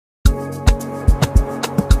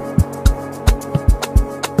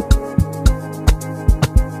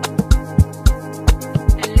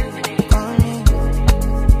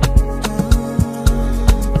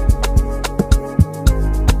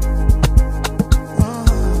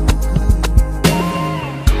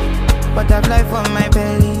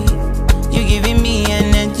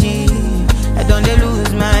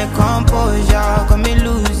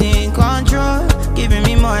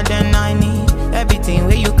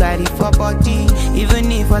carry for body.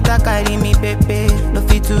 Even if water carry me, pepe. No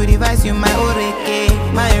fit to revise you, my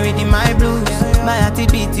oreke. My reading, my blues. My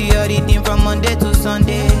activity, your reading from Monday to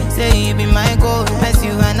Sunday. Say you be my goal. My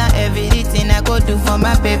Silvana, everything I go do for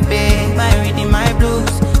my pepe. My reading, my blues.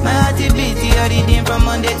 My activity, your reading from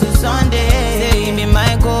Monday to Sunday. Say you be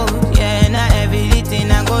my goal. Yeah, now everything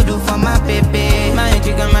I go do for my pepe. My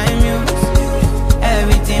jigga, my muse.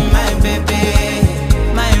 Everything, my baby.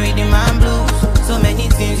 My reading, my blues. So many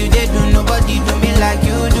things you did do, nobody do me like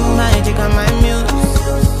you do. My jigga, my muse.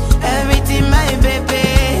 Everything, my baby.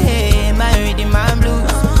 My reading, my blues.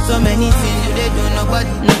 So many things you did do, nobody.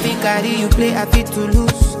 Nothing carry you play, I fit to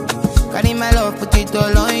lose. Carry my love, put it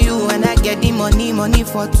all on you. And I get the money, money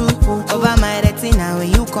for two. Over my retina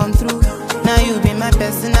when you come through. Now you be my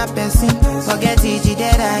personal person. Forget it,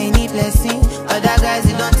 that I need blessing. Other guys,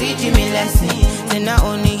 they don't teach me lesson. Say not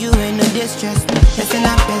only you ain't no distress me. Person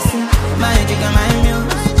a person, my jigga, my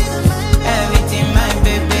muse. Everything, my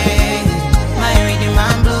baby. My reading,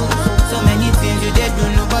 my blues. So many things you did do,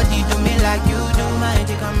 nobody do me like you do. My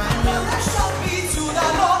jigga, my muse. I shall be to the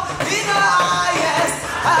Lord in the highest.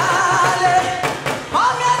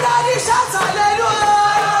 Mom and daddy shout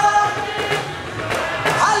hallelujah.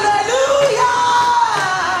 Hallelujah.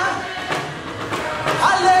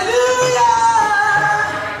 Hallelujah.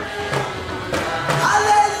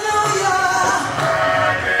 Hallelujah.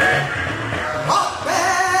 Ọpẹ́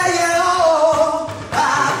yẹ ọ́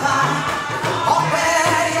bàbá. Ọpẹ́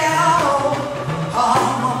yẹ ọ́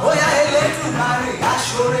ọmọ. Bóyá Elédùmarè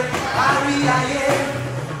aṣọ́re kárí ayé.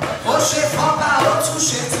 Ó ṣe fọ́ba ó tún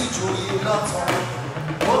ṣe ti jòyè lọ́tọ̀.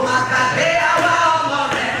 Ó máa gbàgbé àwa ọmọ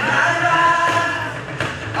rẹ̀ rárá.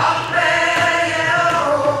 Ọpẹ́ yẹ ọ́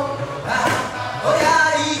bóyá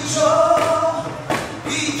ijó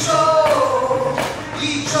ijó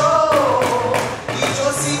ijó ijó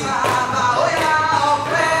sí bàbá bóyá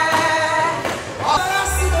ọpẹ́.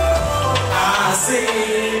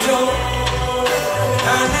 Àṣejò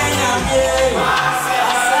ànẹ́yàmé.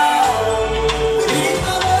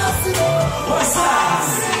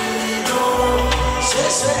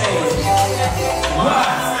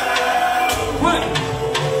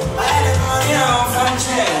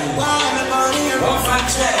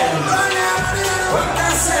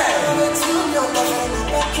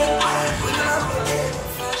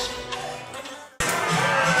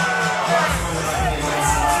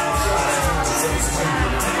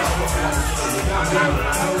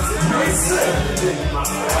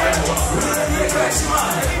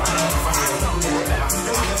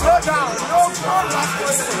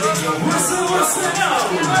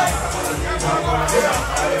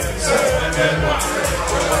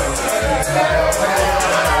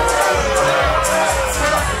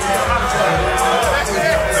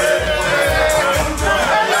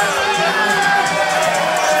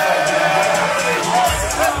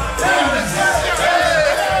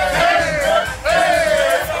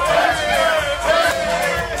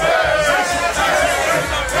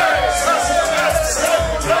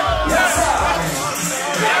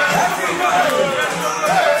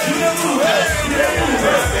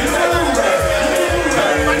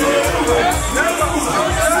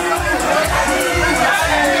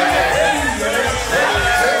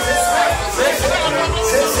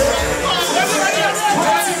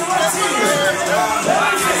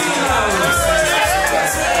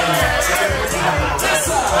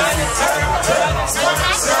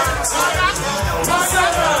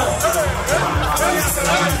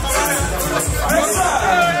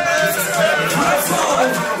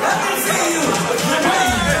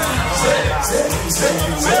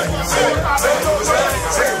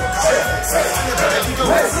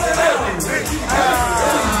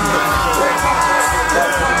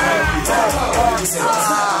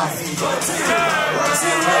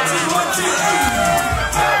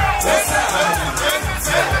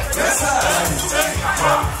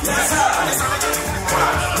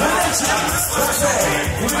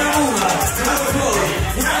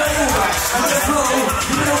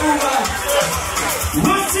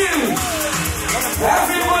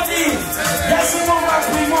 Everybody, yes,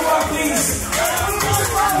 one more please.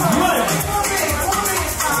 1,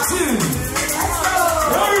 2.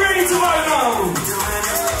 Are we ready to roll now?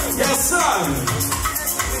 Yes, sir.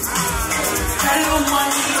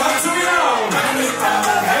 Talk to me now.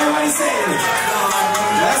 Everybody say it.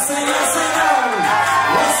 Let's sing, let's sing now.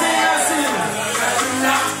 Let's sing, let's sing.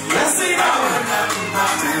 Let's sing now.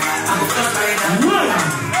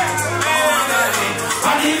 1.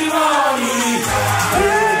 I need money.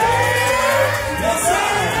 Yes, sir.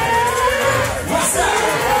 What's that?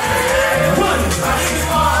 1. I need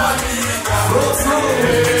money. Go slow.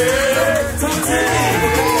 Don't take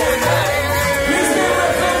it.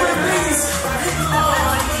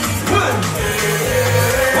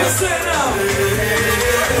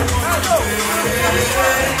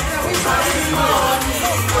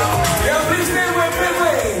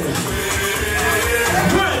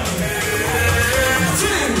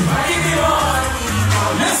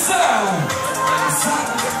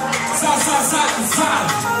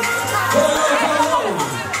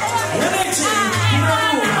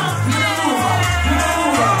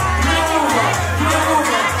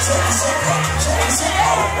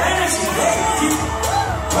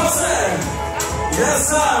 Yes,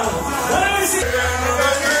 sir. Let me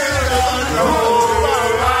see.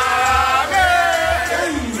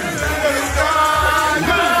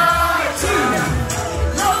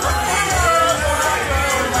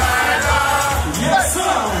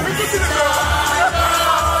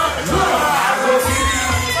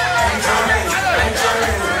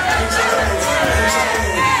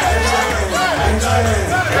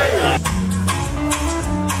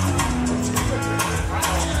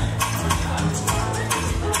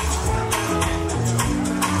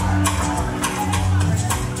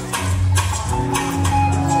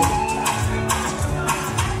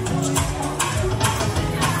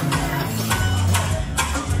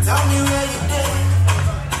 Tell me where you did.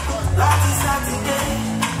 Life is Saturday.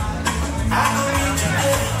 I go need you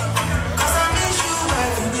there. Cause I miss you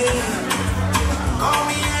every day. Call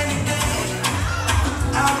me any day.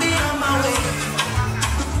 I'll be on my way.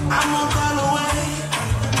 I'm one call away.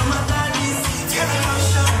 I'm a daddy. Give me my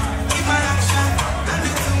shot. Keep my action. Don't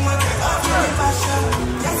be too much. I'll be my passion.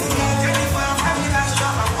 Yes, you can get it for a family that's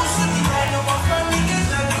shot. I'm pushing the right. No more family. Get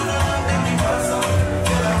that you don't know. Let me pass up.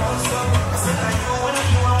 Feel like I'm so. I said like you want it.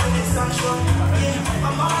 You want it. I'm sure. Yeah,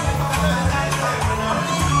 I'm all like my life. When I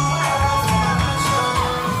only do what I want for my passion.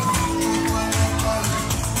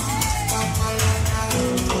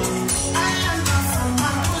 I am not from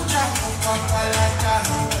my good job.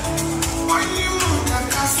 When you look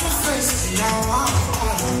at us, your face, I want.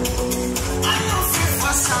 I don't feel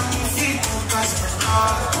for some feet because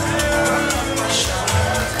of the pressure.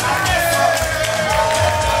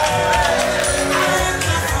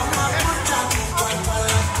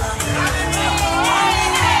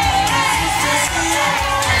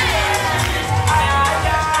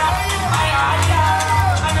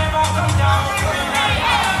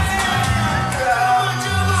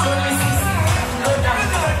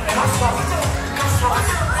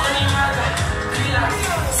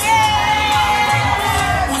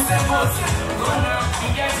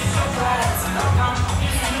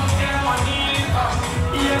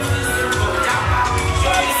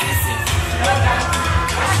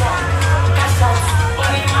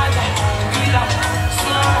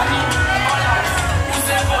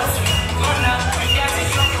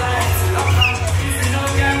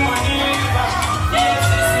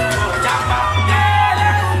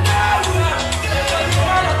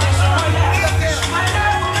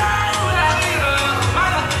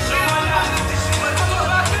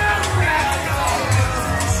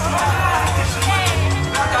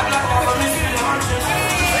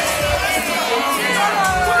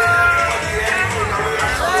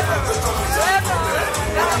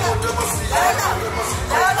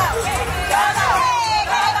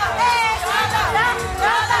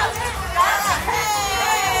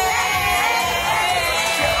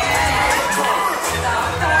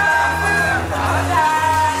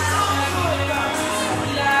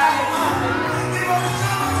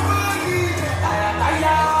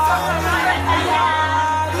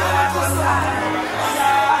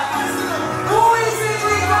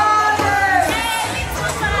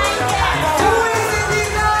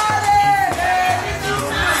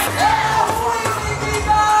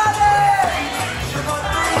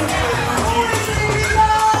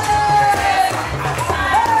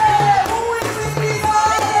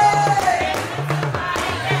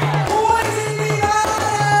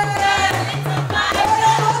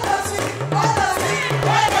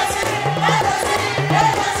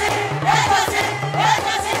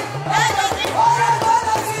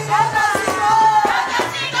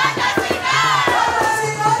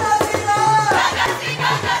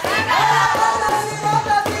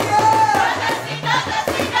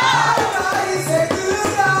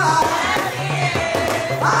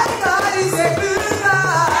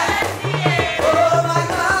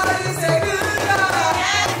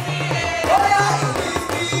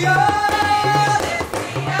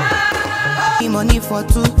 Money for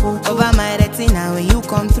two over my retina when you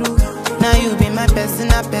come through. Now you be my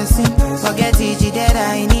personal person. Forget it, that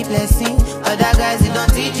I need blessing. Other guys, they don't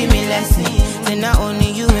teach me lesson. Say not only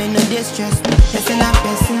you ain't no distress me. Personal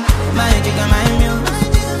person, my jigga, my muse.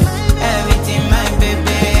 Everything, my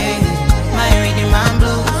baby. My reading, my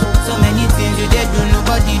blues. So many things you did do,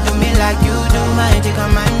 nobody do me like you do. My jigga,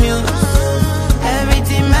 my muse.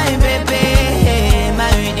 Everything, my baby. My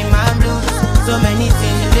reading, my blues. So many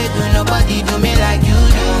things you did do, nobody do me like you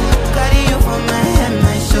do. Carry you for my head,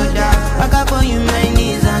 my shoulder. Back up for you, my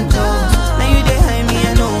knees and toes. Now you behind me,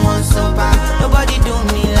 I no one so bad. Nobody do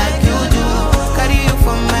me like you do. Carry you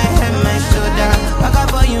for my head, my shoulder. Back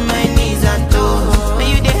up for you, my knees and toes.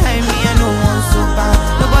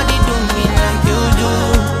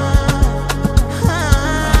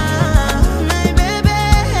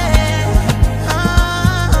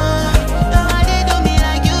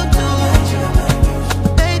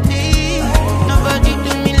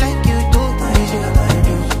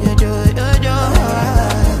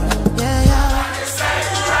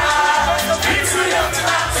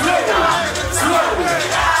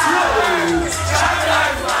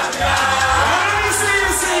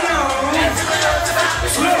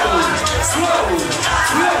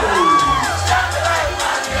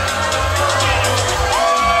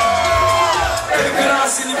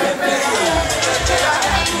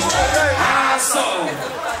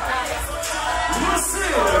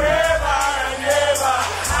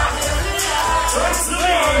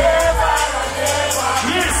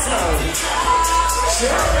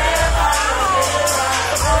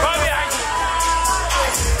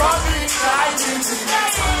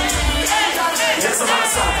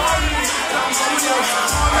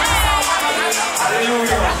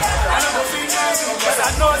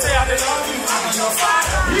 I know they are the love you. I'm your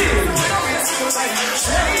father. Yeah.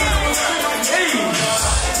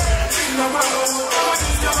 Hey.